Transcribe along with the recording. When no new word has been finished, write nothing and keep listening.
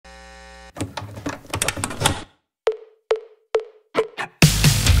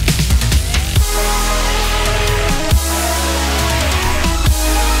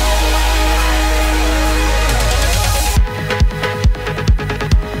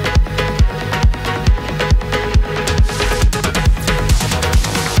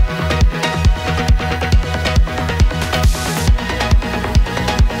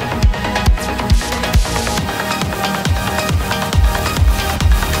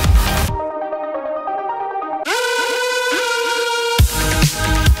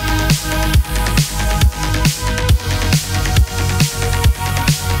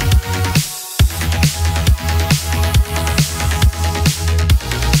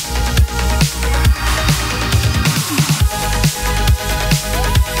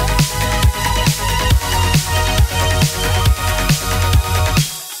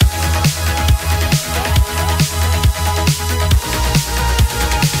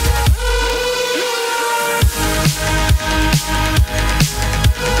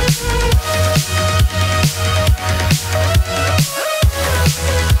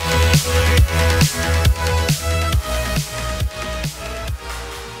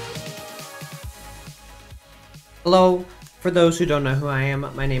Hello, for those who don't know who I am,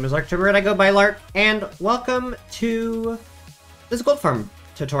 my name is Lark and I go by Lark, and welcome to this gold farm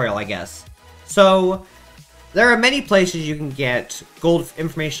tutorial, I guess. So, there are many places you can get gold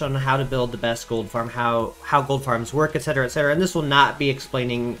information on how to build the best gold farm, how gold farms work, etc, etc, and this will not be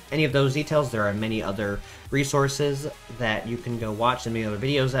explaining any of those details. There are many other resources that you can go watch and many other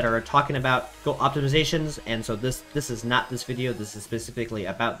videos that are talking about gold optimizations, and so this is not this video. This is specifically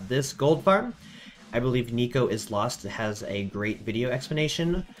about this gold farm. I believe Nico is Lost has a great video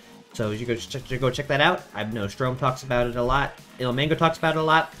explanation, so you go check that out. I know Strom talks about it a lot, Ilmango talks about it a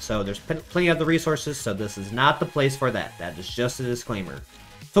lot, so there's plenty of the resources, so this is not the place for that. That is just a disclaimer.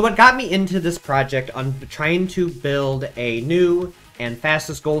 So what got me into this project on trying to build a new and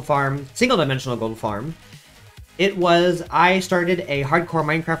fastest gold farm, single-dimensional gold farm, it was I started a hardcore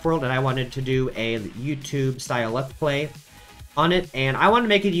Minecraft world and I wanted to do a YouTube-style Let's Play on it, and I want to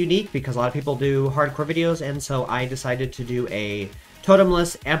make it unique because a lot of people do hardcore videos, and so I decided to do a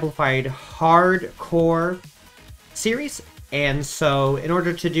totemless amplified hardcore series. And so in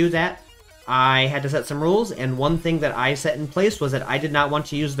order to do that, I had to set some rules, and one thing that I set in place was that I did not want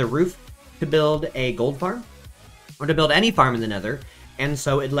to use the roof to build a gold farm or to build any farm in the Nether, and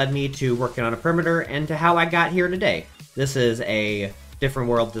so it led me to working on a perimeter and to how I got here today. This is a different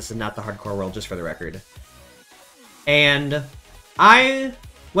world. This is not the hardcore world, just for the record. And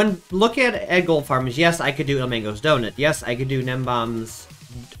when looking at gold farms, yes, I could do Ilmango's donut. Yes, I could do Nembomb's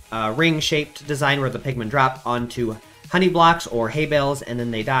ring-shaped design where the pigmen drop onto honey blocks or hay bales and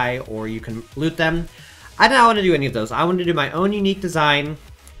then they die, or you can loot them. I did not want to do any of those. I wanted to do my own unique design,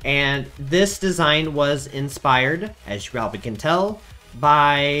 and this design was inspired, as you probably can tell,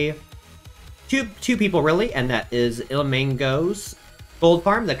 by two people really, and that is Ilmango's gold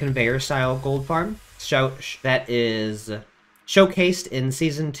farm, the conveyor-style gold farm. That is showcased in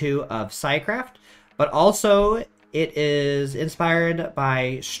Season 2 of Psycraft, but also it is inspired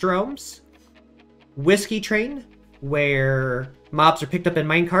by Strom's Whiskey Train, where mobs are picked up in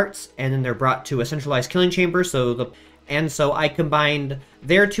minecarts and then they're brought to a centralized killing chamber. So I combined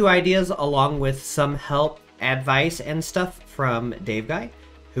their two ideas along with some help, advice, and stuff from Dave Guy,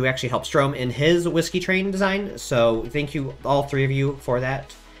 who actually helped Strom in his Whiskey Train design. So thank you, all three of you, for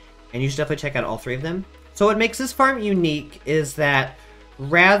that. And you should definitely check out all three of them. So what makes this farm unique is that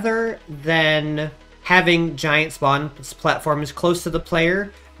rather than having giant spawn platforms close to the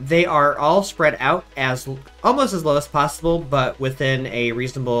player, they are all spread out as almost as low as possible, but within a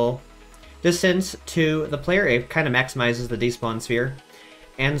reasonable distance to the player. It kind of maximizes the despawn sphere.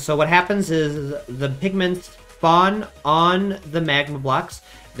 And so what happens is the pigmen spawn on the magma blocks.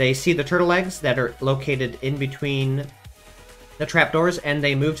 They see the turtle eggs that are located in between the trapdoors, and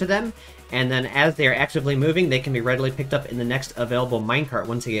they move to them, and then as they are actively moving, they can be readily picked up in the next available minecart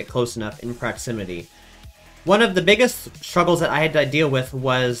once they get close enough in proximity. One of the biggest struggles that I had to deal with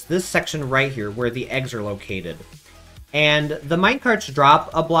was this section right here where the eggs are located. And the minecarts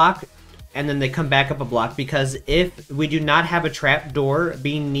drop a block and then they come back up a block, because if we do not have a trapdoor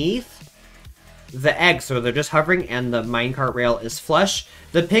beneath the eggs, so they're just hovering and the minecart rail is flush,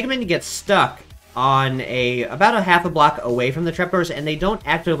 the pigmen get stuck on about a half a block away from the trapdoors, and they don't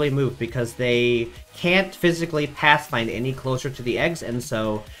actively move because they can't physically pathfind any closer to the eggs. And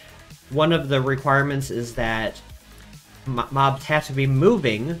so one of the requirements is that mobs have to be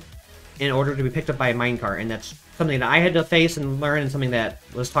moving in order to be picked up by a minecart, and that's something that I had to face and learn, and something that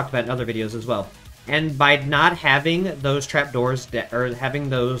was talked about in other videos as well. And by not having those trapdoors, or having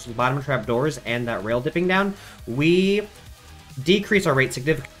those bottom trapdoors and that rail dipping down, we decrease our rate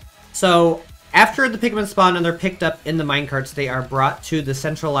significantly. So after the pigmen spawn and they're picked up in the minecarts, they are brought to the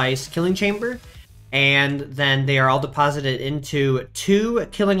centralized killing chamber, and then they are all deposited into 2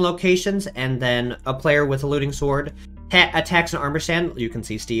 killing locations, and then a player with a looting sword attacks an armor stand. You can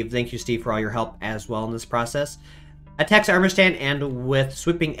see Steve. Thank you, Steve, for all your help as well in this process. Attacks armor stand, and with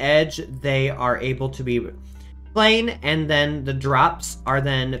sweeping edge, they are able to be slain, and then the drops are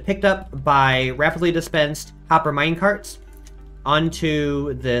then picked up by rapidly dispensed hopper minecarts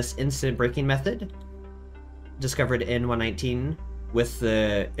onto this instant breaking method discovered in 1.19 with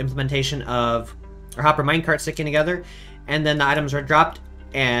the implementation of our hopper minecart sticking together, and then the items are dropped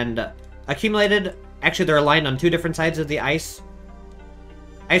and accumulated. Actually, they're aligned on 2 different sides of the ice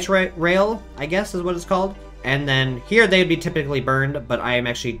rail, I guess is what it's called. And then here they would be typically burned, but I am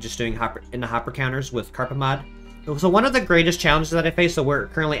actually just doing in the hopper counters with carpet mod. So one of the greatest challenges that I face, so we're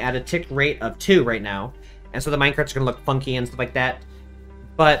currently at a tick rate of 2 right now, and so the minecarts are going to look funky and stuff like that.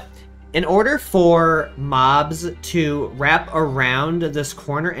 But in order for mobs to wrap around this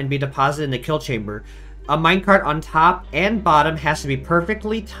corner and be deposited in the kill chamber, a minecart on top and bottom has to be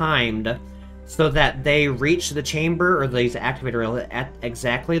perfectly timed so that they reach the chamber or these activator rails at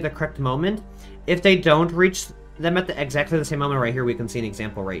exactly the correct moment. If they don't reach them at exactly the same moment, right here we can see an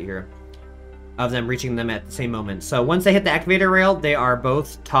example right here of them reaching them at the same moment. So once they hit the activator rail, they are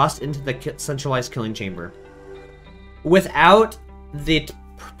both tossed into the centralized killing chamber. Without the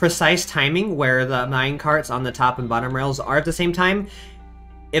precise timing where the minecarts on the top and bottom rails are at the same time,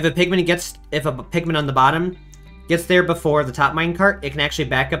 if a pigment on the bottom gets there before the top minecart, it can actually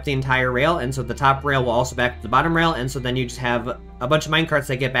back up the entire rail, and so the top rail will also back up the bottom rail, and so then you just have a bunch of minecarts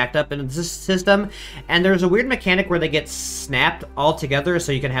that get backed up into the system. And there's a weird mechanic where they get snapped all together,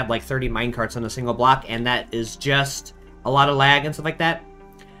 so you can have like 30 minecarts on a single block, and that is just a lot of lag and stuff like that.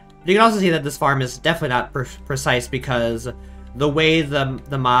 But you can also see that this farm is definitely not precise, because the way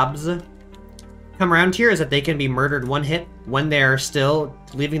the mobs come around here is that they can be murdered one hit when they're still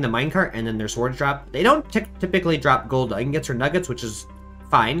leaving the minecart, and then their swords drop. They don't typically drop gold ingots or nuggets, which is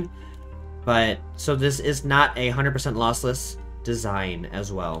fine. But, so this is not a 100% lossless design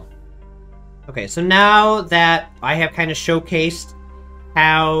as well. Okay, so now that I have kind of showcased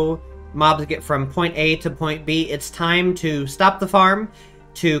how mobs get from point A to point B, it's time to stop the farm,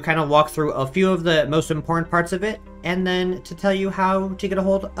 to kind of walk through a few of the most important parts of it, and then to tell you how to get a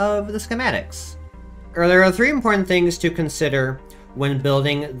hold of the schematics. There are 3 important things to consider when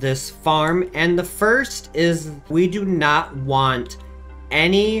building this farm, and the first is we do not want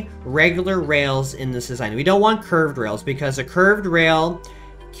any regular rails in this design. We don't want curved rails, because a curved rail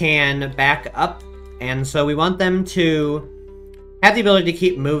can back up, and so we want them to have the ability to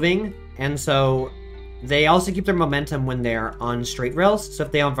keep moving, and so they also keep their momentum when they're on straight rails. So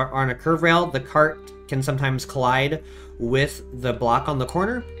if they are on a curved rail, the cart can sometimes collide with the block on the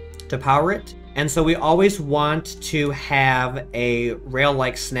corner to power it. And so we always want to have a rail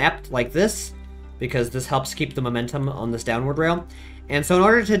like snapped like this, because this helps keep the momentum on this downward rail. And so in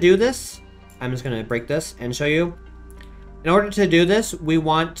order to do this, I'm just going to break this and show you. In order to do this, we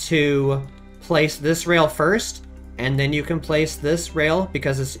want to place this rail first, and then you can place this rail,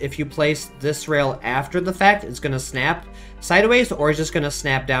 because if you place this rail after the fact, it's going to snap sideways, or it's just going to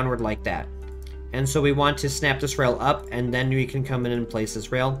snap downward like that. And so we want to snap this rail up, and then we can come in and place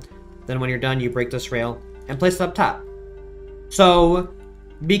this rail. Then when you're done, you break this rail and place it up top. So,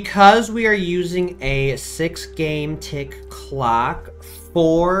 because we are using a 6 game tick clock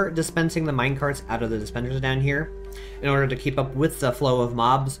for dispensing the minecarts out of the dispensers down here, in order to keep up with the flow of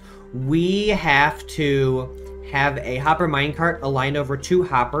mobs, we have to have a hopper minecart aligned over 2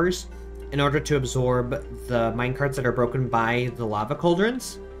 hoppers in order to absorb the minecarts that are broken by the lava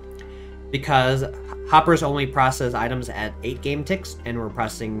cauldrons. Because hoppers only process items at 8 game ticks, and we're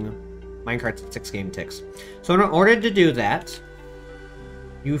processing minecarts at 6 game ticks. So in order to do that,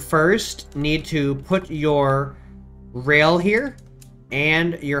 you first need to put your rail here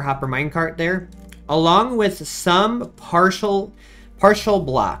and your hopper minecart there, along with some partial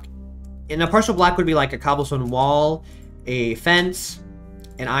block. And a partial block would be like a cobblestone wall, a fence,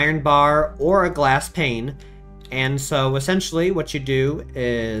 an iron bar, or a glass pane. And so essentially what you do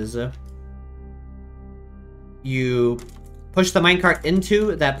is you push the minecart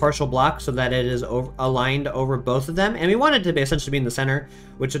into that partial block so that it is aligned over both of them. And we want it to essentially be in the center,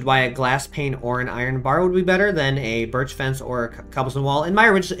 which is why a glass pane or an iron bar would be better than a birch fence or a cobblestone wall. In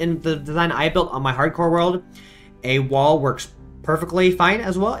the design I built on my hardcore world, a wall works perfectly fine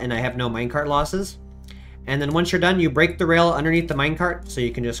as well, and I have no minecart losses. And then once you're done, you break the rail underneath the minecart, so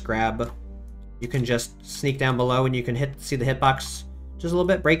you can just sneak down below and you can see the hitbox just a little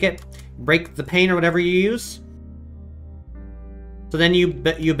bit, break it, break the pane or whatever you use. So then you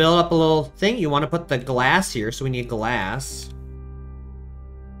build up a little thing. You want to put the glass here, so we need glass.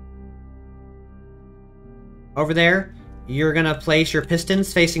 Over there, you're going to place your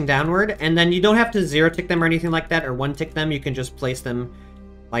pistons facing downward, and then you don't have to 0 tick them or anything like that, or 1 tick them. You can just place them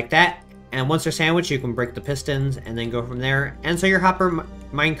like that. And once they're sandwiched, you can break the pistons and then go from there. And so your hopper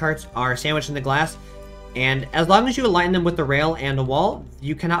minecarts are sandwiched in the glass. And as long as you align them with the rail and a wall,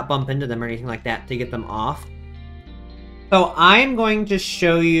 you cannot bump into them or anything like that to get them off. So I'm going to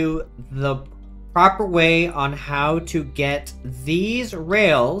show you the proper way on how to get these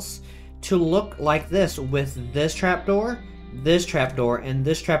rails to look like this, with this trapdoor, and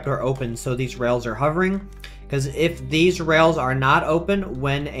this trapdoor open, so these rails are hovering. Because if these rails are not open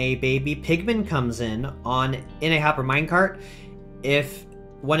when a baby pigman comes in a hopper minecart,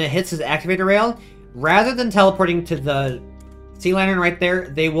 when it hits his activator rail, rather than teleporting to the sea lantern right there,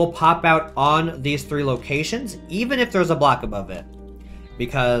 they will pop out on these 3 locations, even if there's a block above it.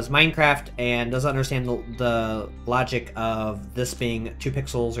 Because Minecraft doesn't understand the logic of this being 2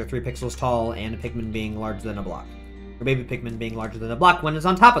 pixels or 3 pixels tall and a pigman being larger than a block. Or baby pigman being larger than a block when it's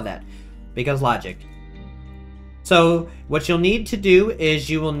on top of that. because logic. So what you'll need to do is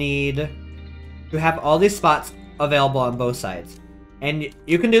you will need to have all these spots available on both sides. And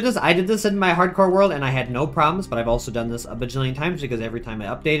you can do this. I did this in my hardcore world and I had no problems, but I've also done this a bajillion times because every time I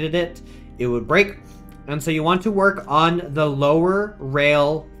updated it, it would break. And so you want to work on the lower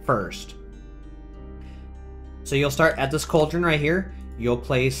rail first. So you'll start at this cauldron right here. You'll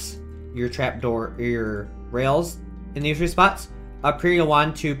place your trapdoor, your rails in these three spots. Up here, you'll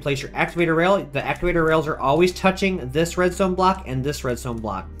want to place your activator rail. The activator rails are always touching this redstone block and this redstone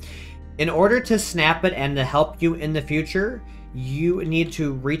block. In order to snap it and to help you in the future, you need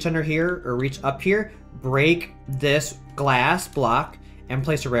to reach under here or reach up here, break this glass block, and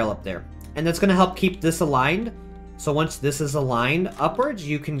place a rail up there. And that's going to help keep this aligned. So once this is aligned upwards,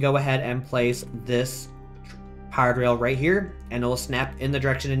 you can go ahead and place this powered rail right here, and it will snap in the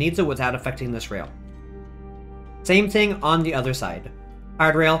direction it needs it without affecting this rail. Same thing on the other side.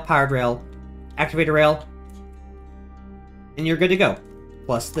 Powered rail, activator rail, and you're good to go.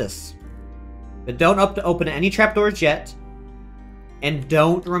 Plus this. But don't open any trapdoors yet, and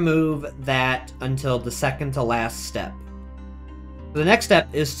don't remove that until the second to last step. The next step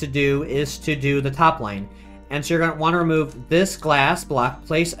is to do the top line. And so you're going to want to remove this glass block,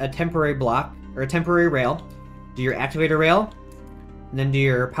 place a temporary block, or a temporary rail, do your activator rail, and then do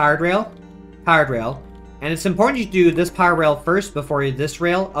your powered rail, and it's important you do this power rail first before this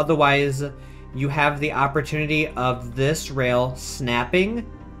rail, otherwise you have the opportunity of this rail snapping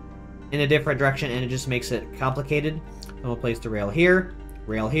in a different direction and it just makes it complicated. And we'll place the rail here,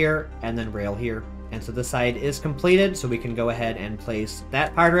 and then rail here. And so this side is completed, so we can go ahead and place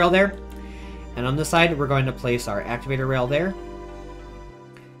that powered rail there. And on this side, we're going to place our activator rail there.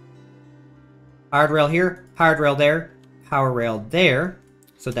 Powered rail here, powered rail there, power rail there,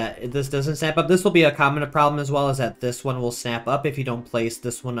 so that this doesn't snap up. This will be a common problem as well, as that this one will snap up if you don't place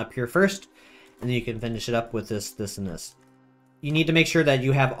this one up here first. And then you can finish it up with this, this, and this. You need to make sure that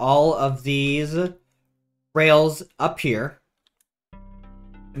you have all of these rails up here.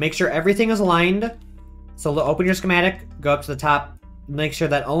 Make sure everything is aligned. So open your schematic, go up to the top, make sure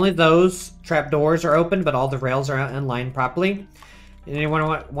that only those trapdoors are open, but all the rails are in line properly. And you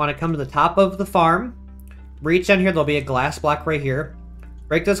want to come to the top of the farm, reach down here, there'll be a glass block right here.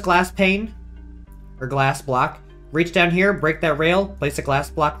 Break this glass pane, or glass block. Reach down here, break that rail, place a glass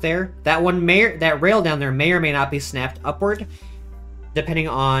block there. That rail down there may or may not be snapped upward, depending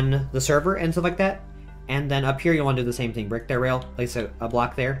on the server and stuff like that. And then up here, you want to do the same thing. Break that rail, place a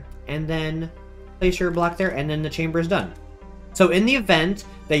block there, and then place your block there, and then the chamber is done. So in the event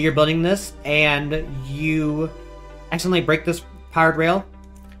that you're building this and you accidentally break this powered rail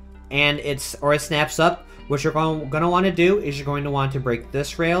and it snaps up, what you're going to want to do is you're going to want to break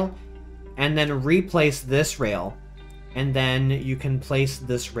this rail and then replace this rail. And then you can place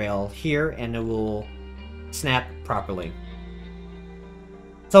this rail here and it will snap properly.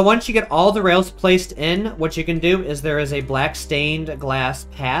 So once you get all the rails placed in, what you can do is there is a black stained glass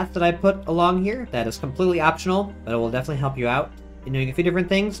path that I put along here that is completely optional, but it will definitely help you out in doing a few different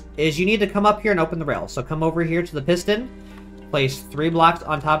things. Is you need to come up here and open the rail. So come over here to the piston, place 3 blocks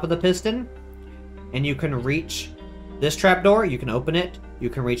on top of the piston, and you can reach this trapdoor, you can open it, you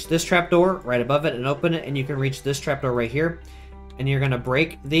can reach this trapdoor right above it and open it, and you can reach this trapdoor right here. And you're going to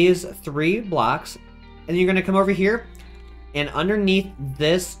break these 3 blocks, and you're going to come over here, and underneath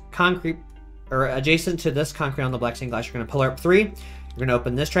this concrete, or adjacent to this concrete on the black stained glass, you're going to pull up 3. You're going to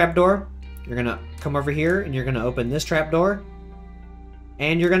open this trapdoor. You're going to come over here, and you're going to open this trapdoor.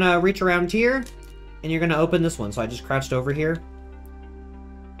 And you're going to reach around here, and you're going to open this one. So I just crouched over here.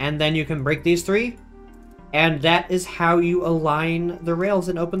 And then you can break these 3. And that is how you align the rails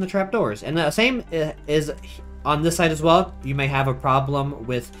and open the trapdoors. And the same is on this side as well. You may have a problem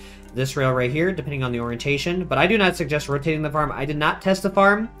with this rail right here, depending on the orientation, but I do not suggest rotating the farm. I did not test the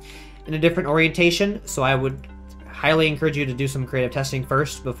farm in a different orientation, so I would highly encourage you to do some creative testing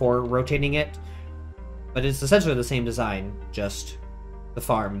first before rotating it. But it's essentially the same design, just the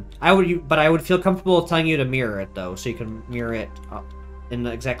farm. I would feel comfortable telling you to mirror it though, so you can mirror it in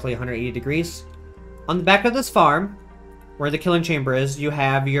exactly 180 degrees. On the back of this farm, where the killing chamber is, you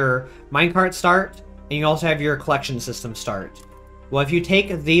have your minecart start, and you also have your collection system start. Well, if you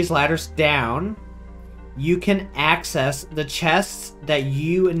take these ladders down, you can access the chests that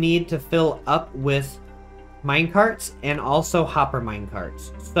you need to fill up with minecarts and also hopper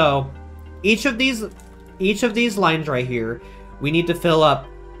minecarts. So each of these lines right here, we need to fill up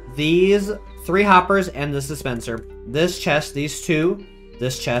these 3 hoppers and this dispenser. This chest, these 2,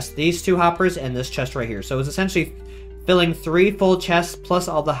 this chest, these 2 hoppers, and this chest right here. So it's essentially filling 3 full chests plus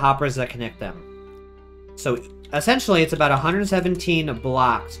all the hoppers that connect them. So essentially, it's about 117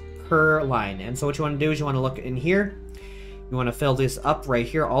 blocks per line. And so what you want to do is you want to look in here. You want to fill this up right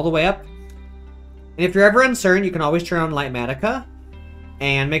here, all the way up. And if you're ever uncertain, you can always turn on Litematica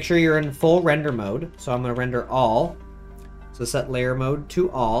and make sure you're in full render mode. So I'm going to render all. So set layer mode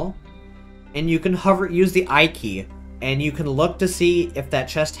to all. And you can use the I key, and you can look to see if that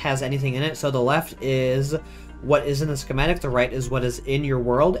chest has anything in it. So the left is what is in the schematic, the right is what is in your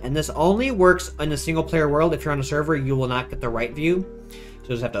world. And this only works in a single player world. If you're on a server, you will not get the right view. So you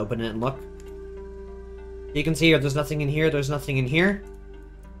just have to open it and look. You can see here, there's nothing in here, there's nothing in here.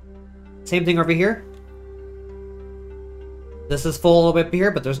 Same thing over here. This is full all the way up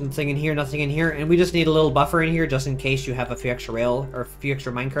here, but there's nothing in here, nothing in here. And we just need a little buffer in here just in case you have a few extra rail or a few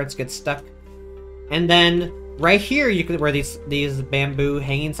extra minecarts get stuck. And then right here, you can where these bamboo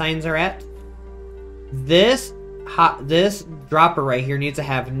hanging signs are at. This dropper right here needs to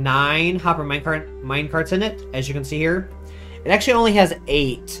have 9 hopper minecarts in it, as you can see here. It actually only has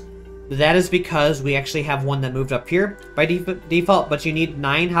 8. That is because we actually have one that moved up here by default, but you need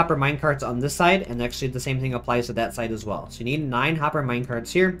 9 hopper minecarts on this side, and actually the same thing applies to that side as well. So you need 9 hopper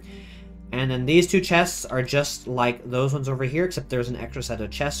minecarts here, and then these 2 chests are just like those ones over here, except there's an extra set of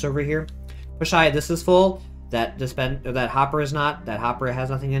chests over here. Push I, this is full. That hopper is not. That hopper has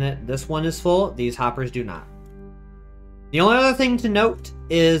nothing in it. This one is full. These hoppers do not. The only other thing to note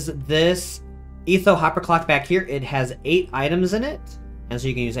is this Etho hopper clock back here. It has 8 items in it. And so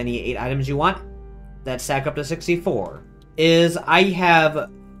you can use any 8 items you want that stack up to 64. I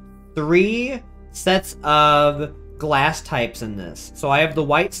have 3 sets of glass types in this. So I have the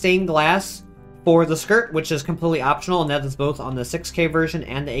white stained glass for the skirt, which is completely optional, and that is both on the 6K version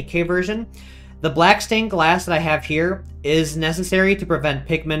and the 8K version. The black stained glass that I have here is necessary to prevent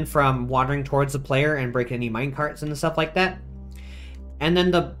pigmen from wandering towards the player and break any minecarts and stuff like that. And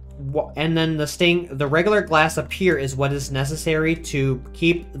then the regular glass up here is what is necessary to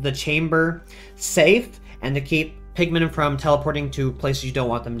keep the chamber safe and to keep pigmen from teleporting to places you don't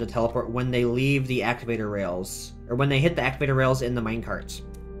want them to teleport when they leave the activator rails, or when they hit the activator rails in the minecarts.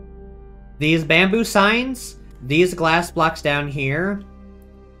 These bamboo signs, these glass blocks down here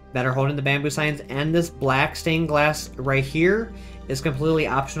that are holding the bamboo signs, and this black stained glass right here is completely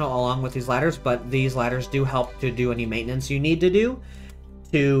optional along with these ladders, but these ladders do help to do any maintenance you need to do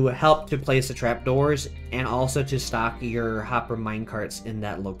to help to place the trapdoors and also to stock your hopper minecarts in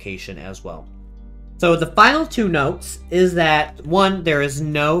that location as well. So the final 2 notes is that 1, there is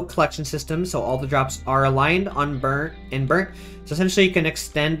no collection system, so all the drops are aligned on burnt. So essentially you can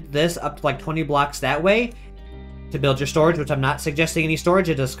extend this up to like 20 blocks that way to build your storage, which I'm not suggesting any storage,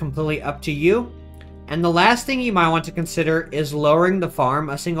 it is completely up to you. And the last thing you might want to consider is lowering the farm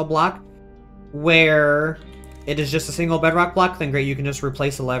a single block. Where it is just a single bedrock block, then great, you can just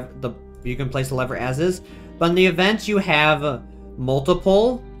replace the lever, you can place the lever as is. But in the event you have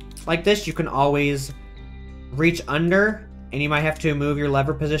multiple like this, you can always reach under, and you might have to move your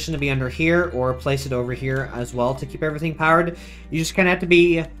lever position to be under here or place it over here as well to keep everything powered. You just kind of have to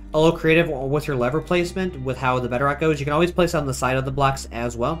be a little creative with your lever placement with how the bedrock goes. You can always place it on the side of the blocks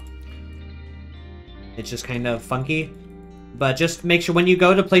as well. It's just kind of funky. But just make sure when you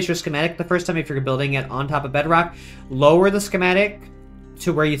go to place your schematic the first time, if you're building it on top of bedrock, lower the schematic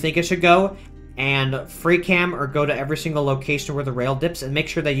to where you think it should go, and free cam or go to every single location where the rail dips and make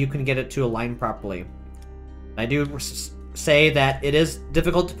sure that you can get it to align properly. I do say that it is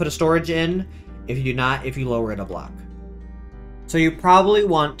difficult to put a storage in if you lower it a block. So you probably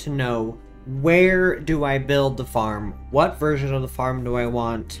want to know, where do I build the farm? What version of the farm do I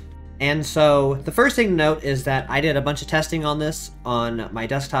want? And so the first thing to note is that I did a bunch of testing on this on my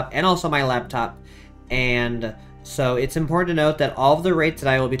desktop and also my laptop. And so it's important to note that all of the rates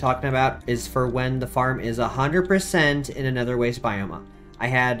that I will be talking about is for when the farm is 100% in a nether waste biome. I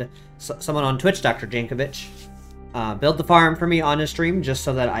had someone on Twitch, Dr. Jankovic, build the farm for me on his stream just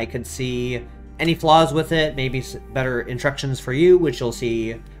so that I could see any flaws with it, maybe better instructions for you, which you'll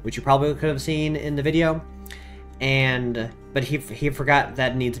see, which you probably could have seen in the video. But he forgot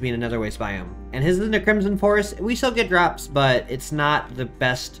that it needs to be in another waste biome. And his is in the Crimson Forest. We still get drops, but it's not the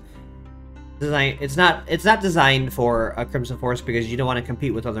best design. It's not designed for a Crimson Forest because you don't want to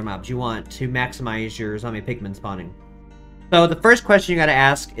compete with other mobs. You want to maximize your zombie pigmen spawning. So the first question you got to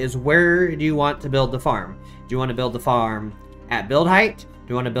ask is, where do you want to build the farm? Do you want to build the farm at build height? Do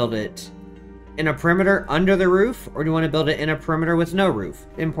you want to build it in a perimeter under the roof, or do you want to build it in a perimeter with no roof?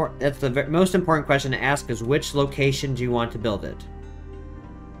 That's the most important question to ask, is which location do you want to build it?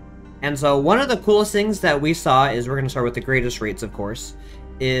 And so one of the coolest things that we saw is, we're going to start with the greatest rates, of course,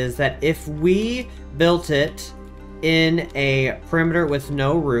 is that if we built it in a perimeter with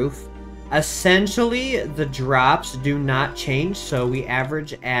no roof, essentially the drops do not change, so we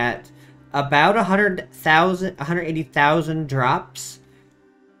average at about 180,000 drops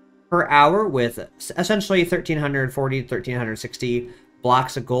per hour, with essentially 1,340 to 1,360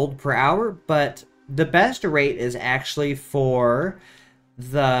 blocks of gold per hour. But the best rate is actually for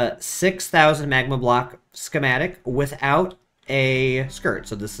the 6,000 magma block schematic without a skirt.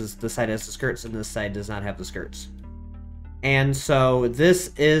 So this side has the skirts and this side does not have the skirts. And so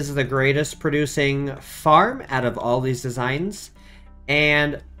this is the greatest producing farm out of all these designs.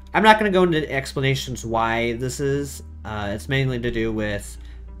 And I'm not going to go into explanations why this is. It's mainly to do with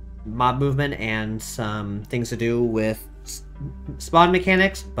mob movement and some things to do with spawn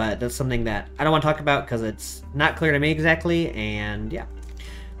mechanics, but that's something that I don't want to talk about because it's not clear to me exactly. And yeah.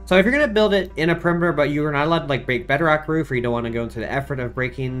 So if you're going to build it in a perimeter, but you are not allowed to like break bedrock roof, or you don't want to go into the effort of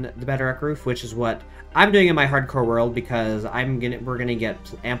breaking the bedrock roof, which is what I'm doing in my hardcore world, because we're gonna get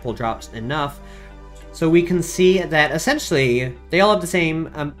ample drops enough, so we can see that essentially they all have the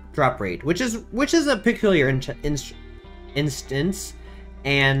same drop rate, which is a peculiar instance.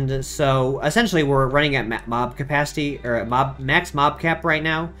 And so essentially we're running at mob capacity, or at max mob cap right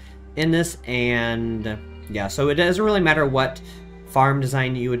now in this. And yeah, so it doesn't really matter what farm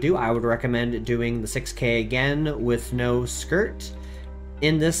design you would do. I would recommend doing the 6K again with no skirt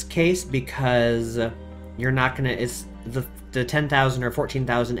in this case, because you're not gonna, it's the 10,000 or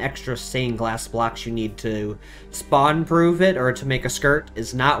 14,000 extra stained glass blocks you need to spawn proof it or to make a skirt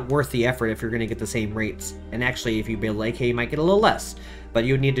is not worth the effort if you're gonna get the same rates. And actually, if you build AK, you might get a little less, but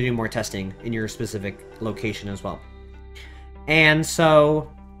you would need to do more testing in your specific location as well. And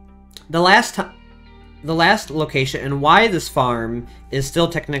so the last location, and why this farm is still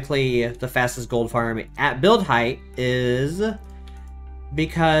technically the fastest gold farm at build height, is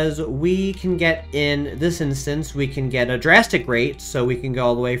because we can get, in this instance, we can get a drastic rate, so we can go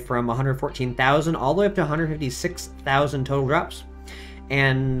all the way from 114,000 all the way up to 156,000 total drops,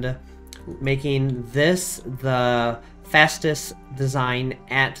 and making this the fastest design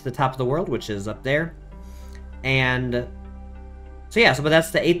at the top of the world, which is up there. And so yeah, but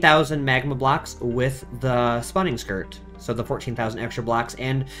that's the 8,000 magma blocks with the spawning skirt, so the 14,000 extra blocks.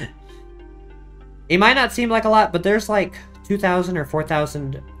 And it might not seem like a lot, but there's like 2,000 or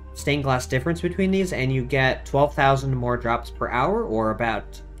 4,000 stained glass difference between these, and you get 12,000 more drops per hour, or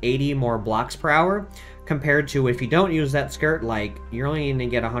about 80 more blocks per hour, compared to if you don't use that skirt, like you're only going to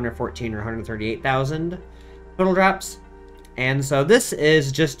get 114 or 138,000 total drops. And so this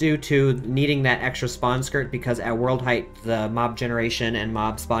is just due to needing that extra spawn skirt, because at world height the mob generation and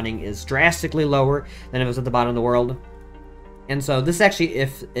mob spawning is drastically lower than if it was at the bottom of the world. And so this actually,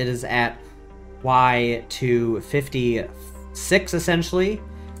 if it is at Y256 essentially,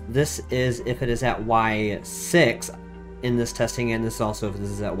 this is if it is at Y6 in this testing, and this is also if this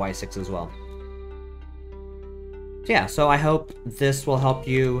is at Y6 as well. So yeah, so I hope this will help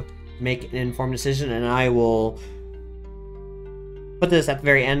you make an informed decision, and I will put this at the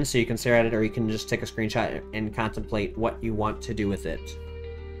very end so you can stare at it, or you can just take a screenshot and contemplate what you want to do with it.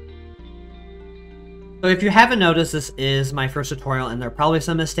 So if you haven't noticed, this is my first tutorial, and there are probably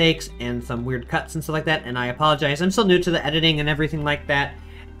some mistakes and some weird cuts and stuff like that, and I apologize. I'm still new to the editing and everything like that,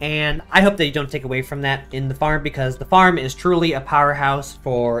 and I hope that you don't take away from that in the farm, because the farm is truly a powerhouse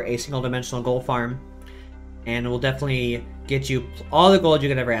for a single-dimensional gold farm, and it will definitely get you all the gold you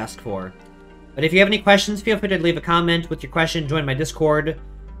could ever ask for. But if you have any questions, feel free to leave a comment with your question, join my Discord,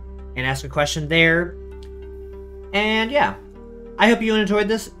 and ask a question there. And yeah, I hope you enjoyed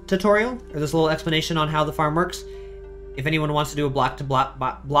this tutorial, or this little explanation on how the farm works. If anyone wants to do a block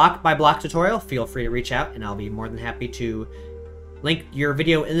by block tutorial, feel free to reach out, and I'll be more than happy to link your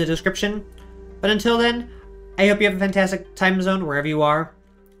video in the description. But until then, I hope you have a fantastic time zone wherever you are,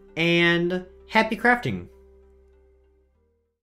 and happy crafting!